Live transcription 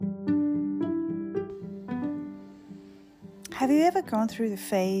Have you ever gone through the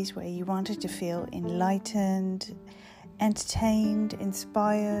phase where you wanted to feel enlightened, entertained,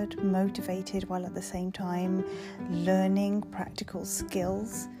 inspired, motivated, while at the same time learning practical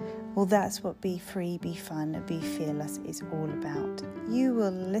skills? Well, that's what Be Free, Be Fun, and Be Fearless is all about. You will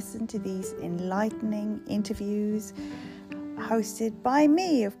listen to these enlightening interviews hosted by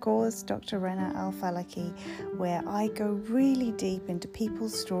me, of course, Dr. Rana Al-Falaki, where I go really deep into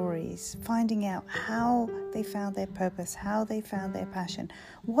people's stories, finding out how they found their purpose, how they found their passion,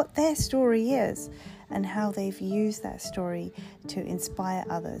 what their story is, and how they've used that story to inspire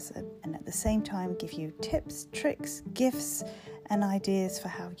others, and at the same time give you tips, tricks, gifts, and ideas for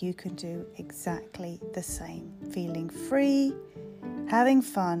how you can do exactly the same, feeling free, having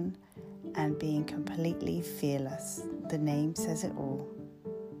fun, and being completely fearless. The name says it all.